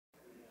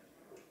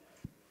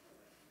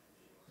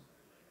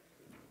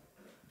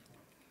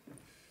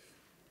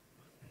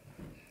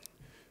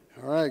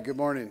right, good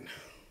morning.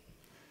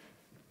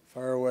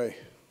 Fire away.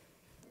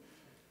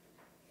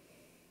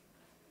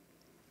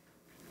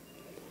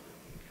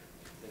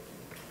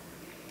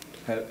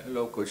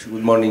 Hello, Coach.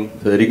 Good morning.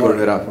 Federico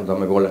Rivera from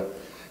Damegola.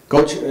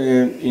 Coach,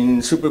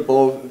 in Super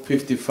Bowl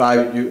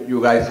 55,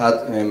 you guys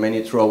had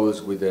many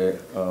troubles with the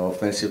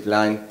offensive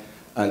line,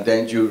 and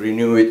then you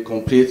renew it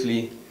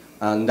completely,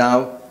 and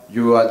now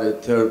you are the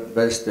third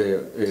best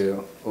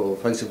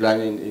offensive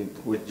line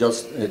with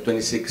just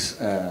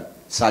 26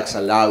 sacks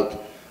allowed.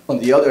 On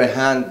the other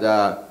hand,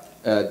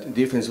 the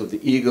defense of the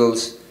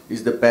Eagles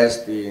is the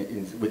best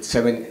with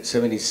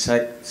 70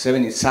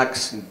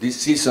 sacks in this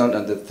season,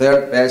 and the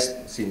third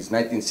best since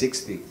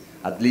 1960,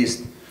 at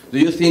least. Do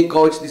you think,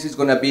 Coach, this is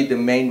going to be the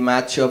main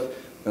matchup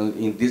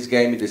in this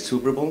game in the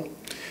Super Bowl?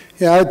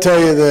 Yeah, I'd tell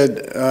you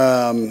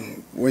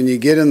that when you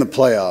get in the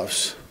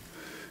playoffs,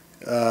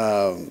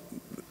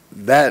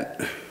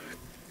 that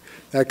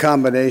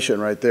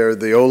combination right there,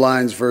 the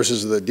O-lines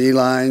versus the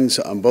D-lines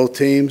on both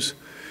teams,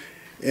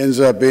 ends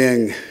up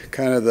being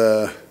kind of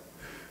the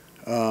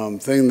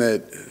thing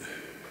that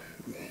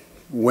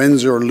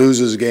wins or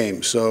loses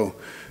games. So,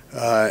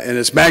 and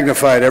it's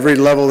magnified every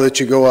level that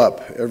you go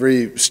up,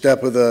 every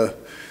step of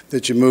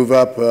that you move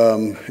up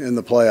in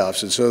the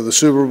playoffs. And so the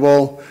Super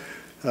Bowl,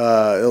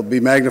 it'll be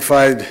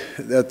magnified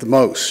at the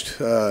most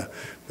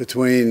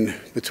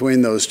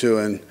between those two.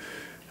 And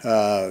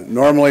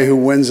normally who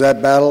wins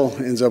that battle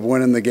ends up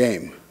winning the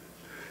game.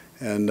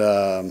 And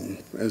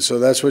so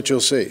that's what you'll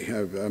see.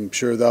 I'm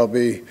sure that'll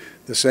be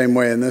the same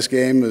way in this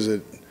game as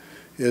it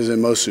is in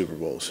most Super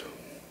Bowls.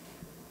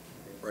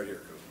 Right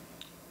here,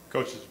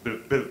 Coach. Coach, it's a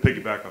bit of a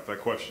piggyback off that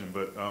question,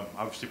 but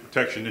obviously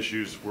protection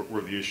issues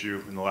were the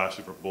issue in the last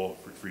Super Bowl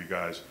for you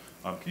guys.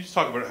 Can you just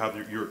talk about how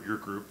your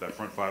group, that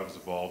front five, has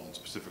evolved, and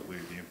specifically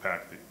the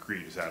impact that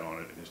Creed has had on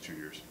it in his 2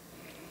 years?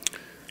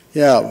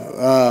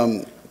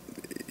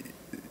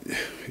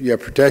 Yeah,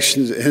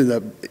 protection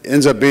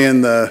ends up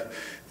being the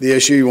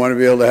issue. You want to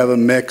be able to have a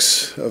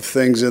mix of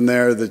things in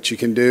there that you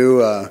can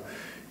do.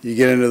 You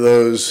get into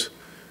those,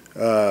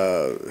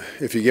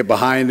 if you get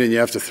behind and you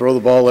have to throw the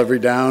ball every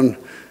down,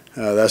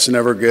 that's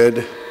never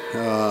good.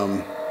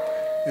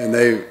 And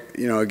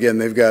again,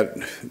 they've got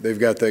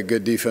that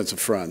good defensive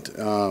front.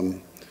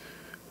 And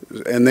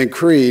then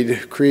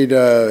Creed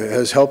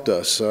has helped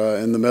us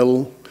in the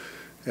middle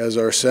as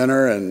our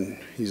center, and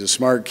he's a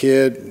smart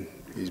kid.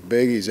 He's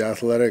big, he's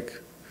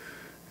athletic,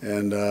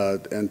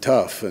 and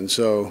tough, and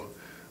so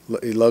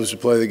he loves to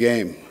play the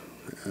game,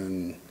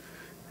 and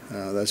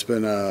that's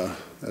been a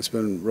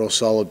real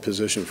solid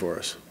position for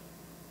us.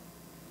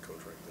 Coach,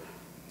 right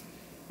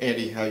there.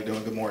 Andy, how you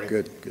doing? Good morning.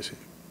 Good to see you.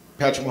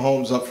 Patrick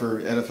Mahomes up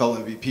for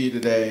NFL MVP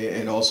today,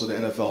 and also the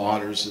NFL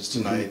honors is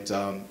tonight.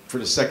 For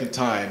the second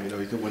time,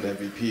 he could win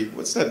MVP.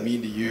 What's that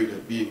mean to you to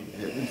be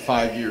in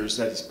 5 years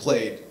that he's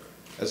played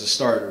as a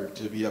starter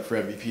to be up for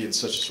MVP in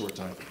such a short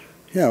time?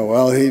 Yeah,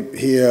 well, I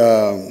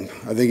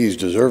think he's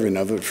deserving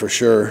of it for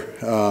sure.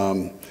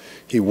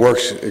 He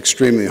works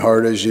extremely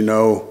hard, as you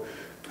know,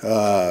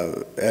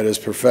 at his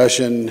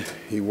profession.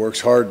 He works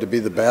hard to be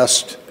the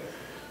best.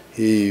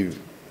 He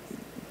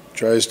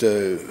tries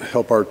to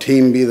help our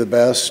team be the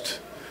best.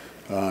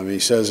 He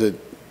says it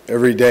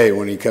every day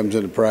when he comes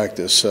into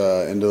practice,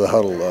 into the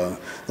huddle,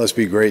 let's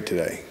be great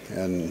today.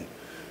 And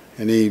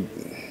he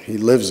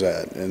lives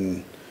that.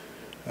 And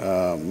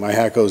my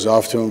hat goes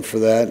off to him for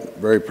that.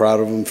 Very proud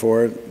of him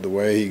for it, the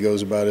way he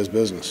goes about his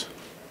business.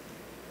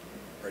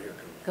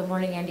 Good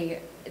morning, Andy.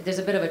 There's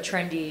a bit of a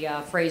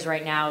trendy phrase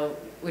right now,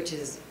 which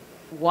is,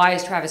 why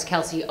is Travis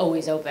Kelce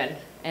always open?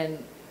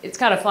 And it's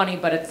kind of funny,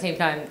 but at the same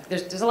time,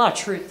 there's a lot of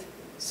truth.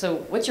 So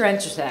what's your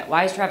answer to that?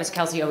 Why is Travis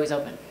Kelce always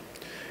open?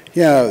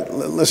 Yeah,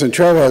 listen,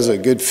 Trevor has a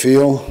good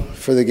feel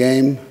for the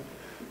game,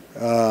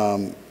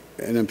 and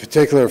in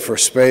particular for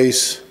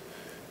space.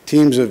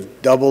 Teams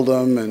have doubled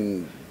him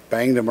and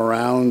banged him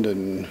around,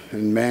 and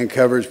man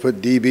coverage, put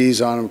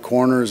DBs on him,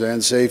 corners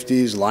and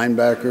safeties,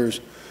 linebackers.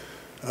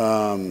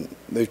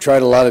 They've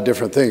tried a lot of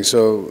different things.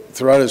 So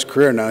throughout his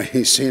career now,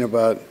 he's seen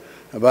about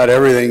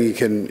everything you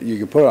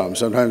can put on him.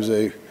 Sometimes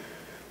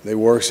they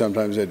work,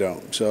 sometimes they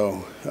don't.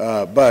 So,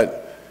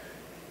 but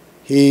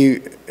he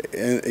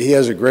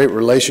has a great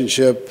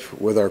relationship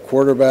with our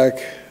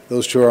quarterback.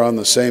 Those two are on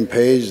the same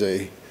page.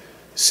 They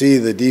see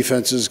the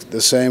defenses the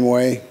same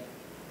way.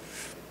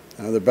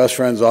 They're best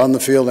friends on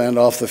the field and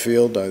off the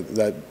field.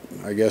 That,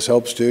 I guess,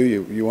 helps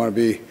too. You want to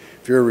be,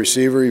 if you're a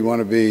receiver, you want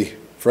to be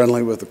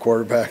friendly with the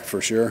quarterback for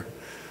sure.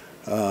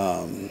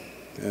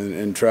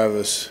 And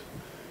Travis,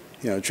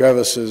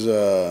 Travis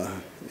is,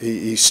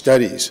 he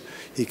studies.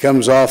 He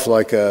comes off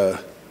like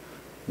a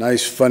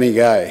nice, funny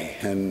guy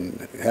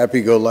and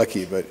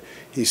happy-go-lucky, but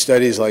he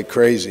studies like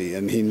crazy,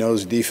 and he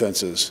knows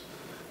defenses,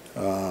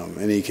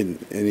 and he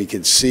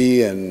can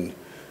see and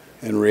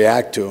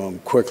react to them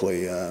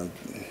quickly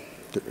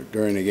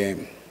during the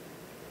game.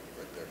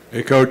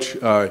 Hey, Coach,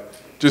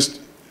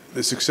 just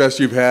the success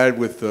you've had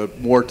with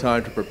more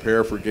time to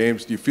prepare for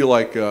games, do you feel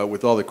like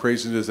with all the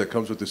craziness that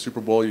comes with the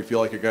Super Bowl, you feel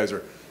like you guys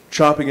are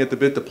chomping at the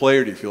bit to play,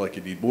 or do you feel like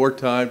you need more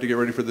time to get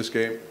ready for this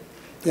game?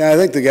 Yeah, I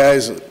think the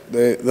guys,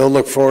 they'll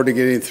look forward to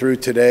getting through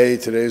today.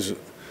 Today's a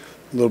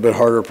little bit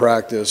harder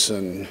practice,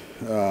 and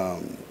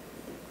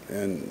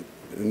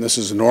this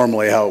is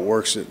normally how it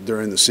works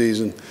during the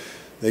season.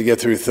 They get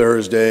through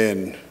Thursday,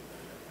 and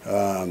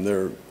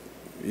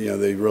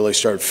they really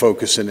start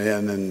focusing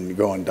in and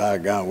going,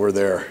 doggone, we're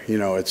there.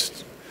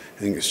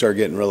 And start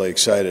getting really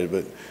excited.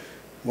 But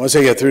once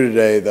they get through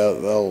today,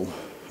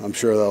 I'm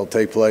sure that'll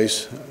take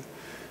place.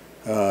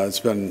 It's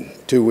been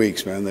 2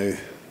 weeks, man.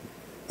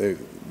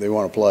 They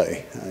want to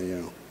play,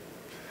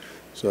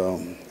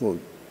 So we'll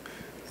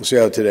see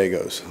how today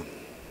goes.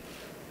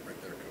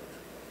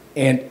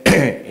 And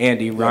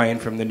Andy, Ryan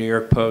from the New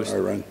York Post. All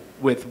right, Ryan.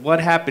 With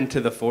what happened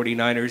to the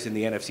 49ers in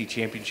the NFC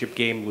Championship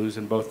game,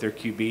 losing both their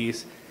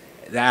QBs,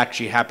 that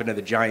actually happened to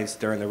the Giants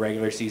during the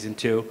regular season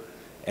too,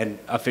 and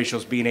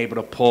officials being able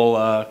to pull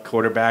a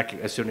quarterback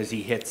as soon as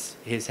he hits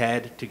his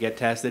head to get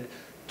tested.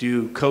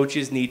 Do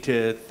coaches need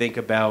to think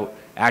about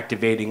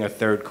activating a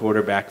third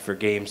quarterback for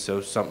games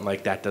so something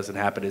like that doesn't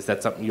happen? Is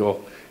that something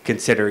you'll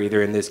consider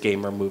either in this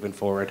game or moving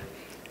forward?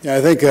 Yeah,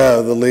 I think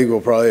the league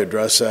will probably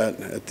address that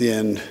at the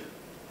end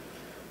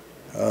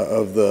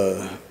of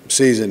the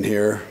season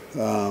here.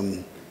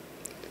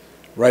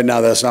 Right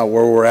now, that's not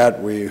where we're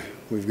at.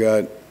 We've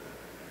got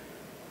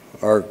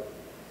our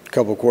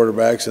couple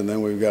quarterbacks, and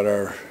then we've got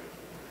our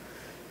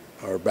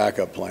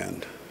backup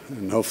plan.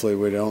 And hopefully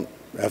we don't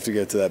have to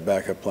get to that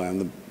backup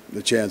plan.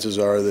 The chances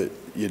are that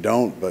you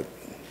don't, but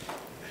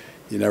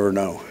you never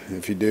know.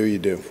 If you do, you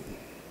do.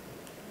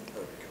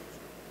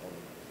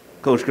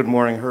 Coach, good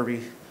morning.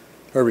 Herbie.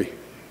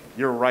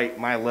 You're right,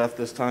 my left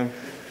this time.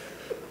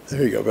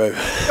 There you go, babe.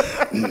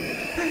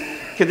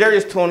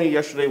 Kadarius Toney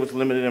yesterday was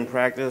limited in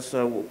practice.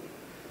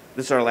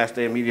 This is our last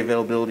day of media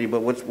availability,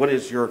 but what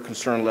is your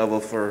concern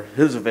level for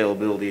his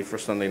availability for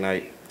Sunday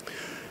night?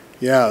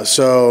 Yeah,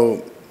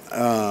 so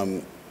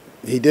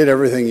he did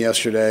everything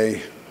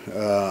yesterday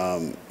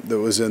that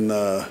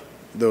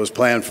was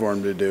planned for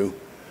him to do,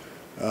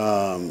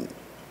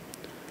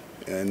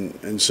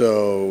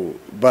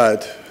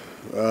 but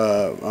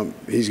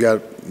he's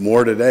got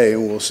more today,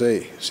 and we'll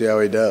see how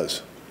he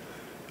does.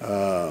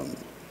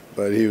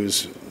 But he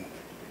was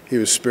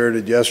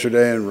spirited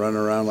yesterday and running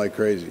around like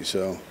crazy,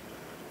 so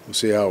we'll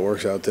see how it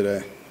works out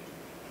today.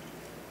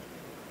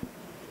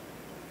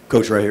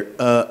 Coach, right here.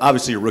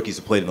 Obviously, your rookies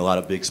have played in a lot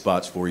of big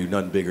spots for you,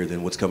 none bigger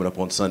than what's coming up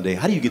on Sunday.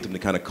 How do you get them to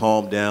kind of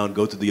calm down,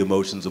 go through the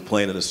emotions of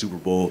playing in a Super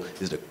Bowl?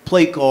 Is it a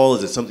play call?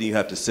 Is it something you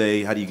have to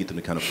say? How do you get them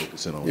to kind of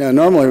focus in on it? Yeah,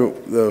 normally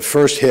the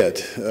first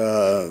hit,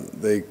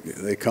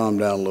 they calm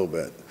down a little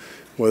bit,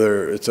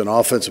 whether it's an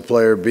offensive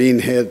player being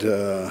hit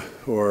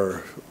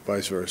or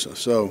vice versa.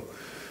 So,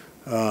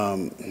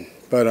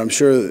 but I'm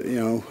sure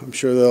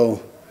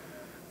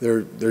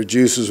their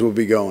juices will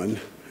be going,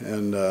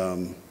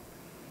 and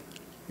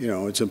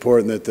it's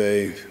important that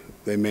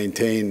they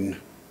maintain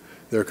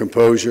their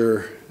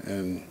composure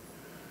and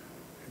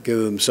give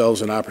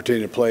themselves an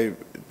opportunity to play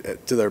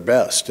to their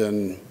best.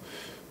 And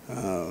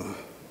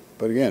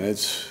but again,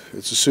 it's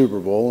a Super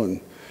Bowl,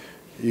 and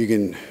you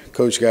can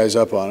coach guys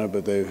up on it,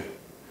 but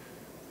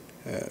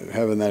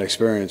having that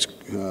experience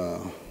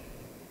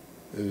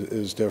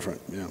is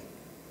different. Yeah.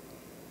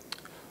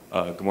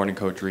 Good morning,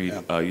 Coach Reid.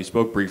 Yeah. You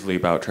spoke briefly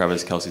about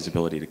Travis Kelce's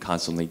ability to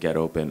constantly get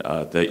open.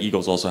 The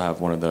Eagles also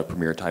have one of the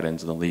premier tight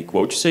ends in the league.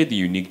 What would you say the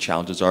unique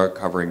challenges are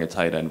covering a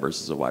tight end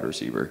versus a wide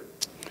receiver?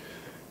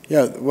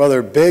 Yeah, well,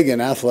 they're big and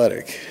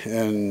athletic,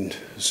 and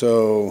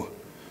so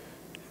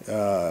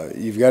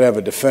you've got to have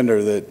a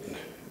defender that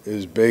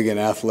is big and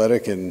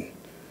athletic and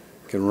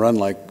can run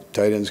like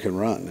tight ends can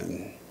run,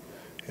 and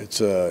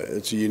it's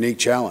a unique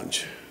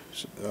challenge,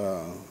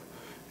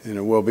 and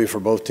it will be for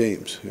both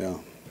teams. Yeah.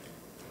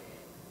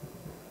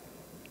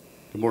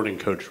 Good morning,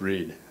 Coach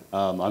Reid.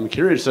 I'm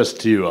curious as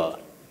to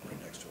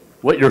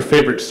what your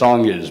favorite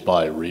song is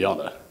by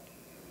Rihanna.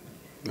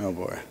 Oh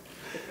boy,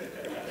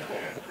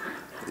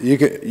 you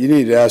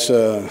need to ask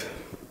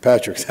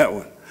Patrick that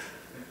one,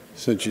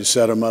 since you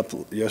set him up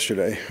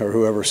yesterday, or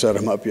whoever set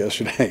him up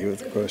yesterday with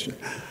the question.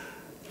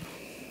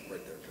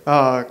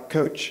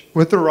 Coach,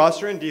 with the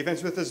roster and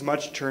defense with as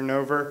much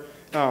turnover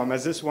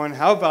as this one,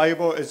 how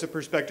valuable is the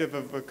perspective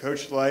of a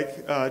coach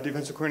like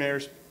defensive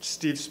coordinator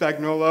Steve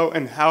Spagnuolo,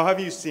 and how have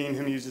you seen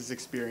him use his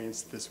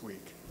experience this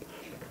week?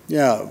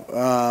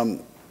 Yeah,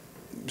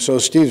 so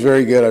Steve's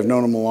very good. I've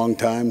known him a long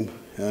time,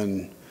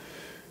 and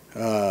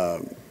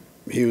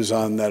he was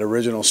on that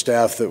original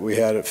staff that we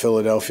had at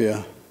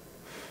Philadelphia,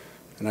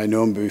 and I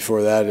knew him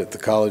before that at the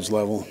college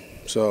level.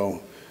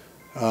 So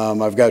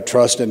I've got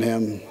trust in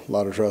him, a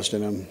lot of trust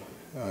in him.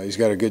 He's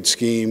got a good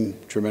scheme,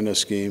 tremendous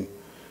scheme.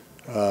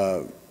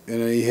 And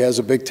he has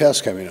a big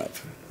test coming up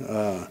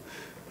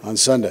on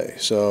Sunday.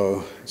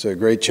 So it's a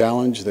great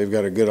challenge. They've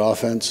got a good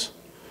offense.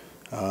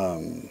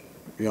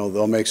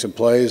 They'll make some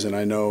plays, and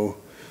I know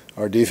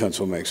our defense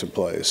will make some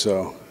plays.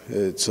 So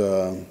it's,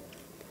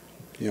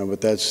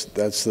 but that's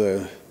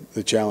the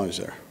challenge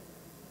there.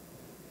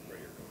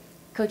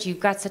 Coach, you've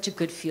got such a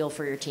good feel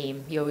for your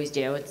team. You always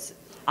do. It's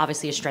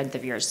obviously a strength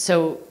of yours.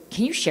 So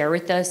can you share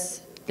with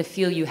us the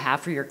feel you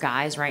have for your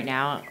guys right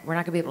now, we're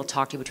not going to be able to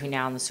talk to you between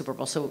now and the Super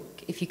Bowl. So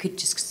if you could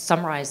just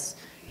summarize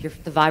the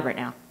vibe right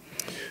now.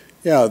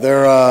 Yeah,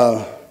 they're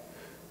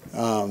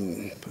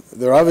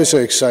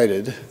obviously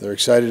excited. They're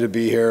excited to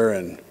be here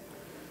and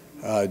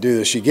do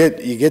this. You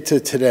get to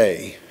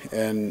today,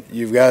 and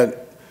you've got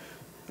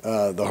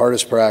the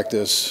hardest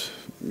practice,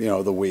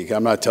 of the week.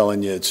 I'm not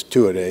telling you it's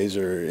 2-a-days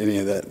or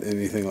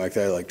anything like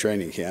that, like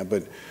training camp,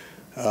 but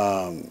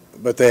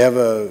they have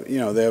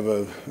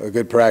a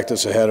good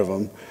practice ahead of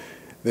them.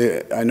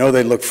 I know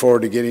they look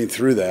forward to getting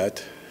through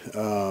that,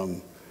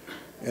 and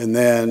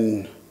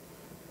then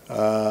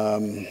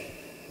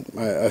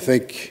I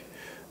think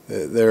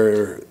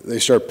they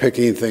start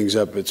picking things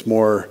up. It's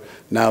more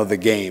now the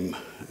game,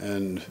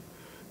 and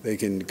they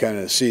can kind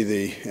of see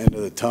the end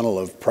of the tunnel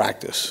of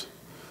practice.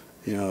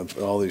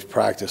 All these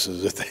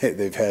practices that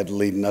they've had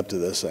leading up to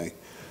this thing.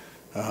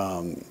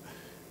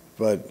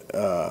 But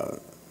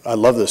I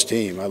love this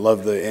team. I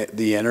love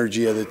the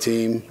energy of the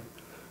team.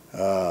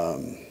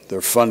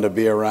 They're fun to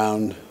be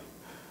around.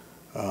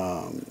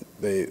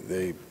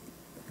 They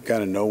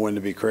kind of know when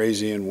to be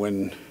crazy and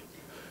when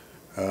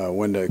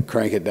to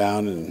crank it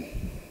down and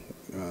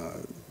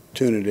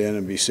tune it in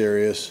and be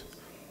serious.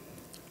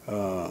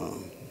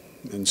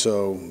 And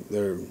so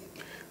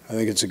I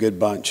think it's a good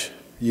bunch.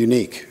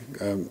 Unique.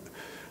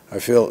 I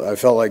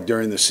felt like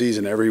during the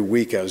season, every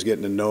week I was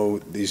getting to know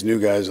these new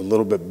guys a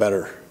little bit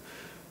better.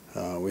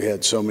 We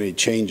had so many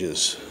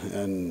changes,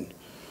 and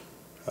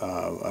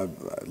I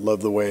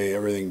love the way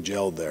everything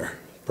gelled there,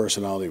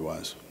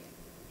 personality-wise.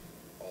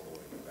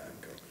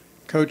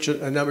 Coach,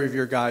 a number of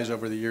your guys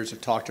over the years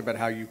have talked about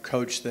how you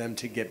coach them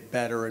to get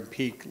better and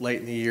peak late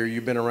in the year.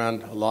 You've been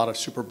around a lot of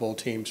Super Bowl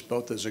teams,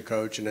 both as a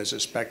coach and as a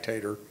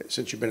spectator,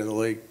 since you've been in the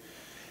league.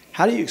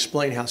 How do you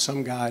explain how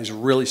some guys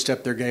really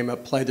step their game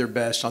up, play their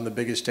best on the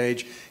biggest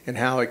stage, and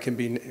how it can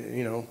be,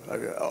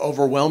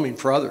 overwhelming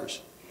for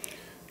others?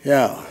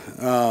 Yeah,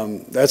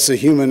 that's the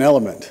human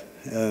element,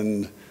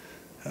 and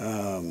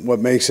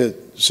what makes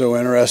it so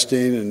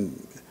interesting,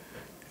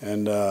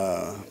 and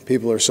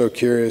people are so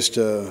curious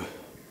to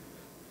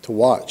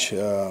watch.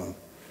 You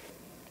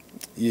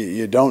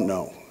don't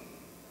know.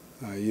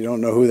 You don't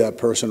know who that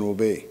person will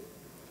be.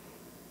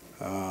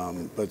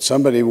 But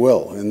somebody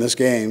will. In this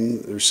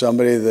game, there's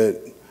somebody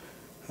that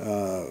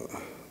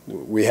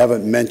we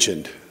haven't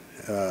mentioned.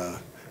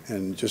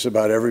 And just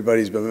about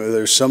everybody's been,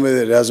 there's somebody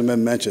that hasn't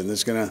been mentioned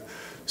that's going to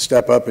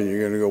step up and you're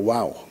going to go,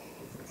 wow.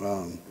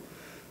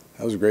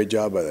 That was a great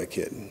job by that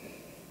kid.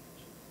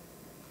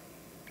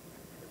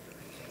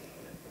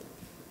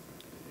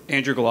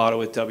 Andrew Gallardo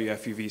with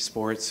WFUV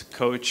Sports.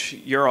 Coach,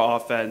 your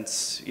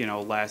offense,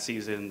 last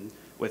season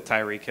with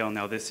Tyreek Hill,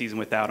 now this season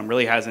without him,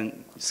 really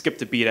hasn't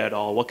skipped a beat at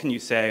all. What can you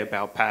say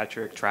about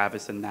Patrick,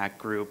 Travis, and that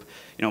group,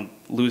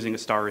 losing a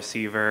star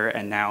receiver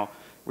and now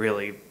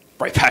really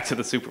right back to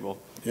the Super Bowl?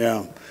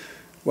 Yeah.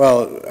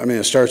 Well,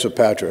 it starts with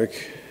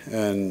Patrick,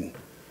 and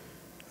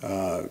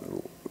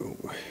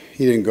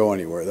he didn't go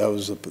anywhere. That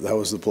was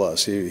the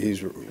plus.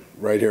 He's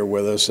right here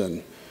with us,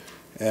 and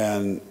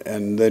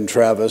then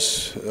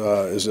Travis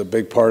is a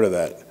big part of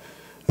that.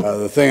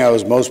 The thing I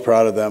was most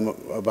proud of them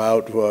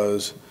about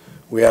was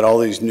we had all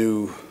these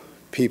new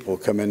people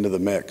come into the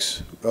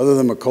mix. Other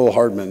than McCole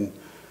Hardman,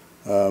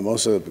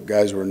 most of the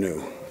guys were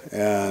new,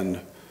 and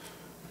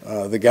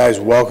the guys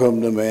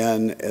welcomed them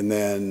in, and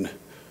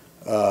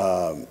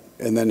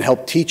then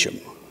helped teach them.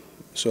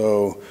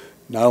 So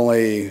not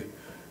only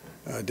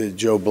did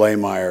Joe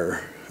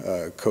Blameyer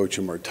coach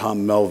them, or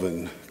Tom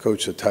Melvin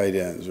coach the tight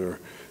ends, or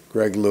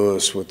Greg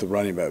Lewis with the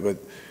running back, but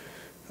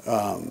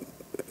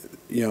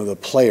the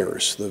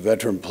players, the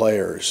veteran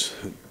players,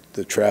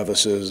 the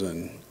Travises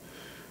and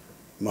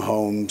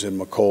Mahomes and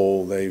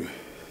McCole,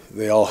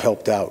 they all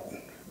helped out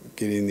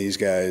getting these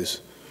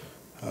guys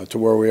to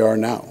where we are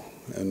now,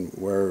 and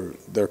where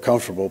they're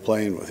comfortable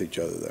playing with each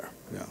other there.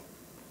 Yeah.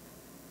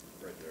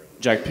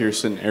 Jack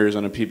Pearson,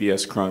 Arizona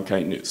PBS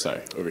Cronkite News.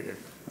 Sorry, over here.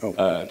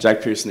 Oh.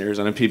 Jack Pearson,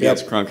 Arizona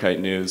PBS Yep. Cronkite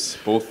News.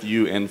 Both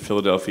you and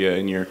Philadelphia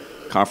in your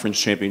conference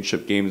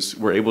championship games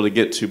were able to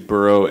get to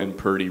Burrow and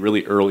Purdy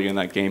really early in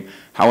that game.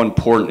 How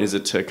important is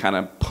it to kind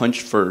of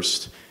punch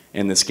first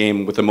in this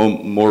game with a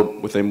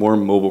more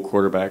mobile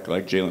quarterback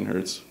like Jalen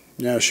Hurts?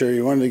 Yeah, sure.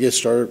 You want to get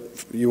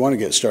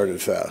started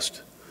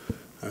fast,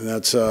 and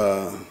that's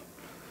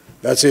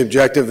the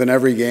objective in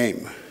every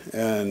game.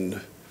 And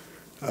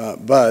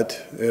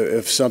but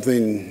if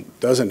something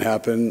doesn't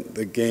happen,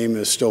 the game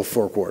is still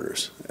 4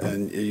 quarters,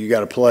 and you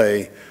got to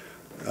play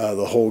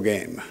the whole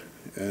game.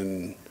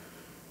 And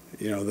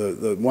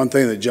the one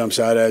thing that jumps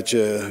out at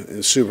you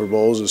in Super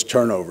Bowls is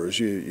turnovers.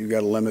 You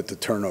got to limit the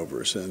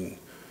turnovers, and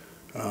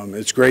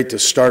it's great to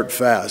start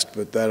fast,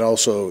 but that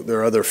also, there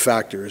are other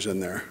factors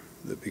in there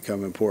that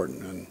become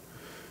important, and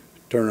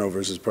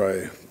turnovers is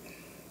probably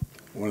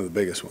one of the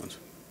biggest ones.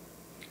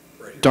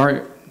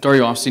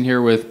 Dario Austin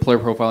here with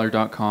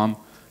PlayerProfiler.com.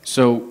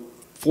 So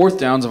 4th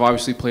downs have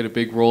obviously played a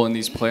big role in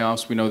these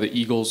playoffs. We know the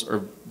Eagles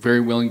are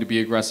very willing to be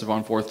aggressive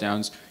on 4th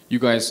downs. You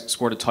guys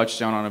scored a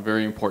touchdown on a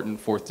very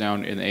important 4th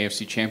down in the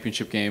AFC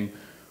Championship game.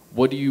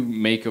 What do you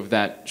make of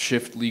that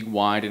shift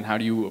league-wide, and how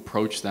do you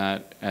approach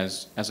that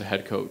as a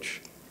head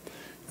coach?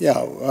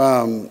 Yeah,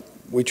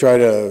 we try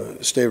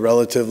to stay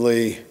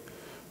relatively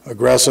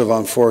aggressive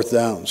on fourth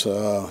downs,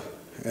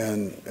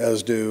 and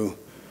as do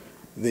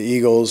the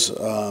Eagles.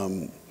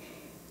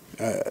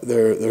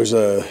 There's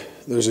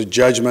a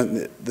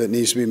judgment that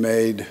needs to be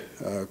made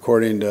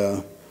according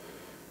to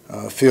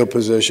field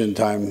position,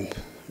 time,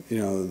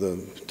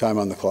 the time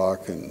on the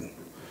clock, and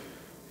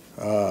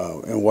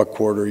what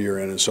quarter you're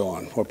in, and so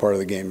on, what part of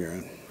the game you're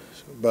in.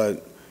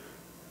 But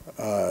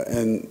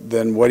and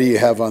then what do you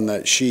have on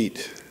that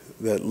sheet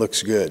that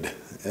looks good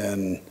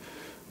and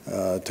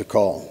to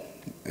call?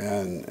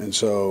 And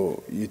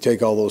so you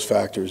take all those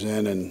factors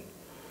in, and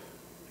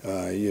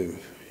you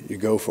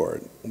go for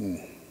it. And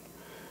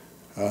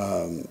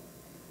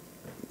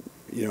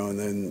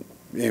then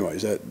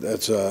anyways,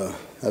 that's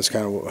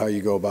kind of how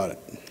you go about it.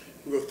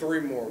 We'll go three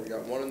more. We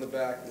got one in the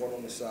back, one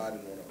on the side,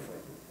 and one up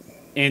front.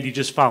 Andy,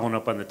 just following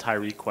up on the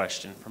Tyreek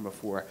question from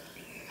before,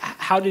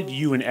 how did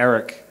you and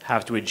Eric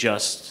have to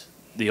adjust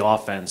the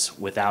offense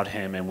without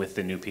him and with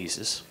the new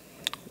pieces?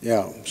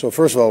 Yeah. So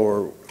first of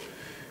all,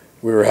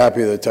 we were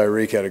happy that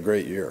Tyreek had a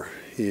great year.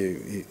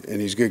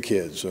 And he's a good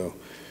kid, so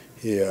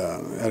he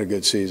had a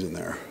good season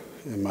there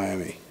in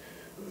Miami.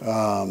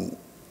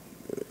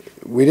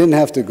 We didn't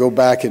have to go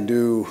back and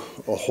do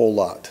a whole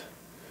lot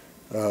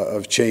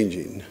of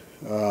changing,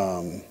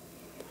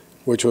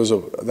 which was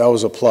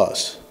a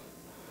plus.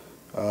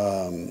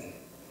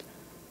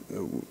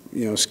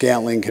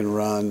 Scantling can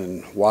run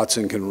and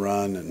Watson can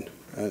run,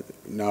 and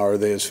now are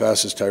they as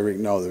fast as Tyreek?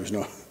 No, there's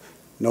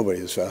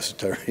nobody as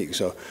fast as Tyreek.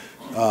 So,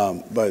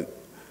 but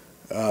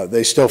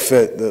they still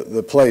fit.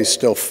 The plays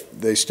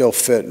they still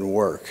fit and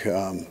work,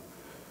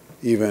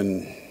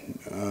 even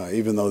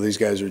though these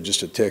guys are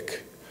just a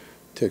tick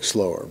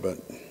slower. But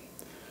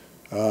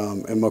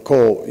and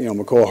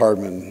McCole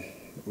Hardman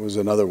was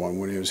another one.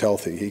 When he was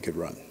healthy, he could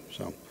run.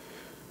 So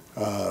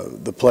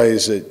the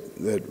plays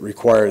that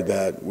required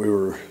that, we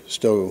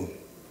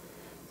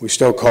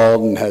still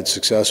called and had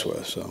success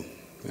with. So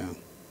yeah.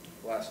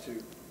 Last two,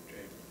 James.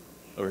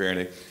 Over here,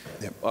 Andy.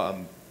 Yep.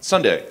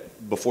 Sunday,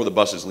 before the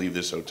buses leave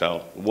this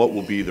hotel, what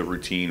will be the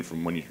routine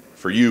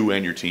for you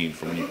and your team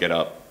from when you get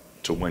up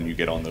to when you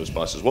get on those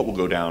buses? What will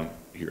go down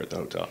here at the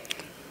hotel?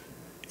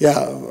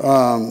 Yeah,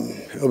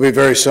 it'll be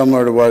very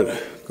similar to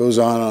what goes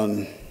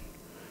on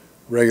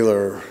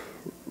regular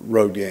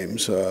road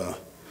games,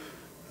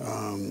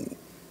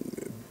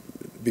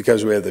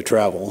 because we have the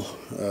travel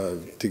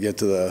to get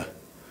to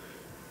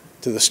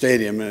the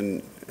stadium,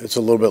 and it's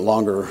a little bit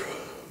longer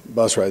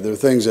bus ride. There are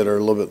things that are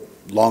a little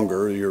bit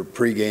longer. Your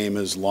pregame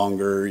is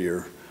longer.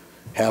 Your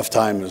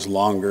halftime is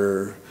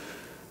longer.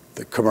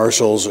 The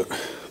commercials,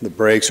 the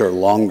breaks are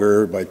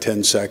longer by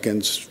 10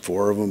 seconds,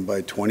 4 of them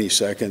by 20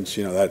 seconds,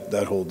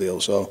 that whole deal.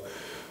 So,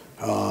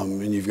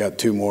 and you've got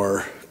 2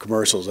 more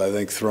commercials, I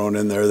think, thrown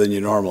in there than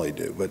you normally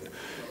do. But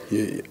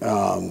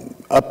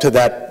up to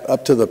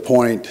the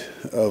point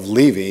of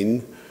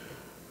leaving,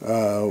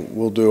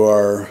 we'll do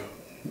our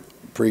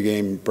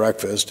pregame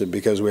breakfast, and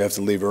because we have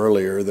to leave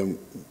earlier than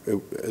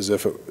because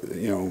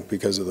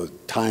of the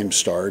time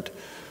start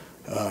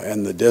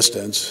and the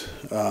distance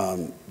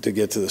to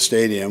get to the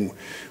stadium,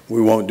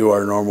 we won't do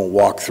our normal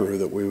walkthrough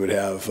that we would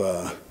have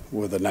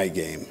with a night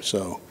game.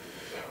 So,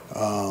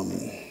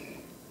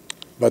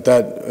 but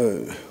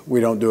that we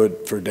don't do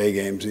it for day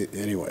games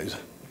anyways.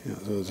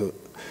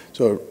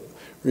 So it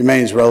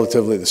remains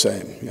relatively the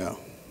same. Yeah.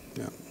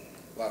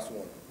 Last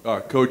one.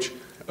 Coach,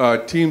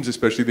 teams,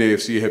 especially the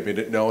AFC, have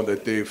been known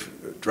that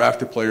they've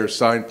drafted players,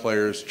 signed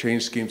players,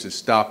 changed schemes to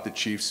stop the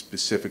Chiefs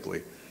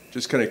specifically.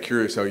 Just kind of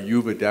curious how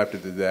you've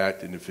adapted to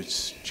that, and if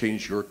it's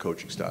changed your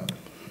coaching style.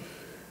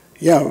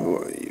 Yeah,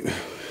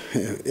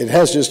 it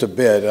has just a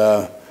bit.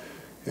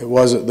 There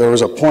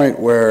was a point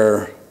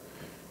where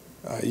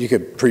you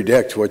could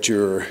predict what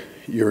you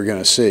were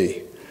going to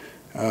see.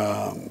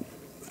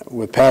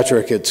 With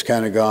Patrick, it's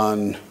kind of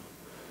gone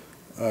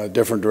a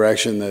different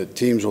direction, that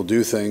teams will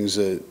do things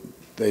that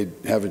they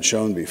haven't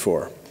shown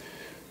before.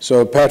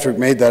 So Patrick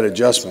made that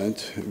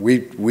adjustment.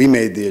 We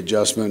made the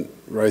adjustment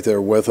right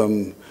there with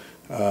him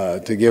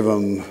to give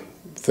him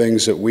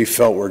things that we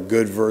felt were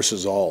good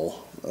versus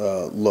all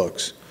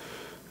looks,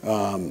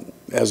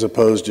 as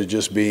opposed to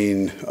just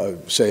being,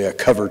 say, a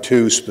cover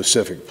 2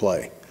 specific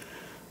play.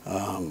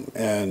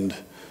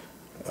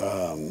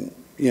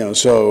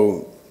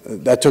 So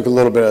that took a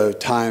little bit of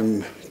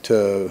time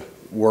to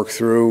work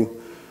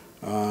through,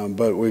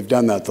 but we've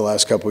done that the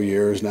last couple of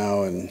years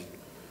now, and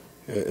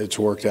it's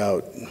worked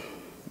out.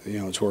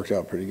 It's worked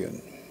out pretty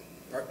good.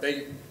 All right, thank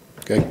you.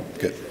 Okay,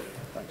 good.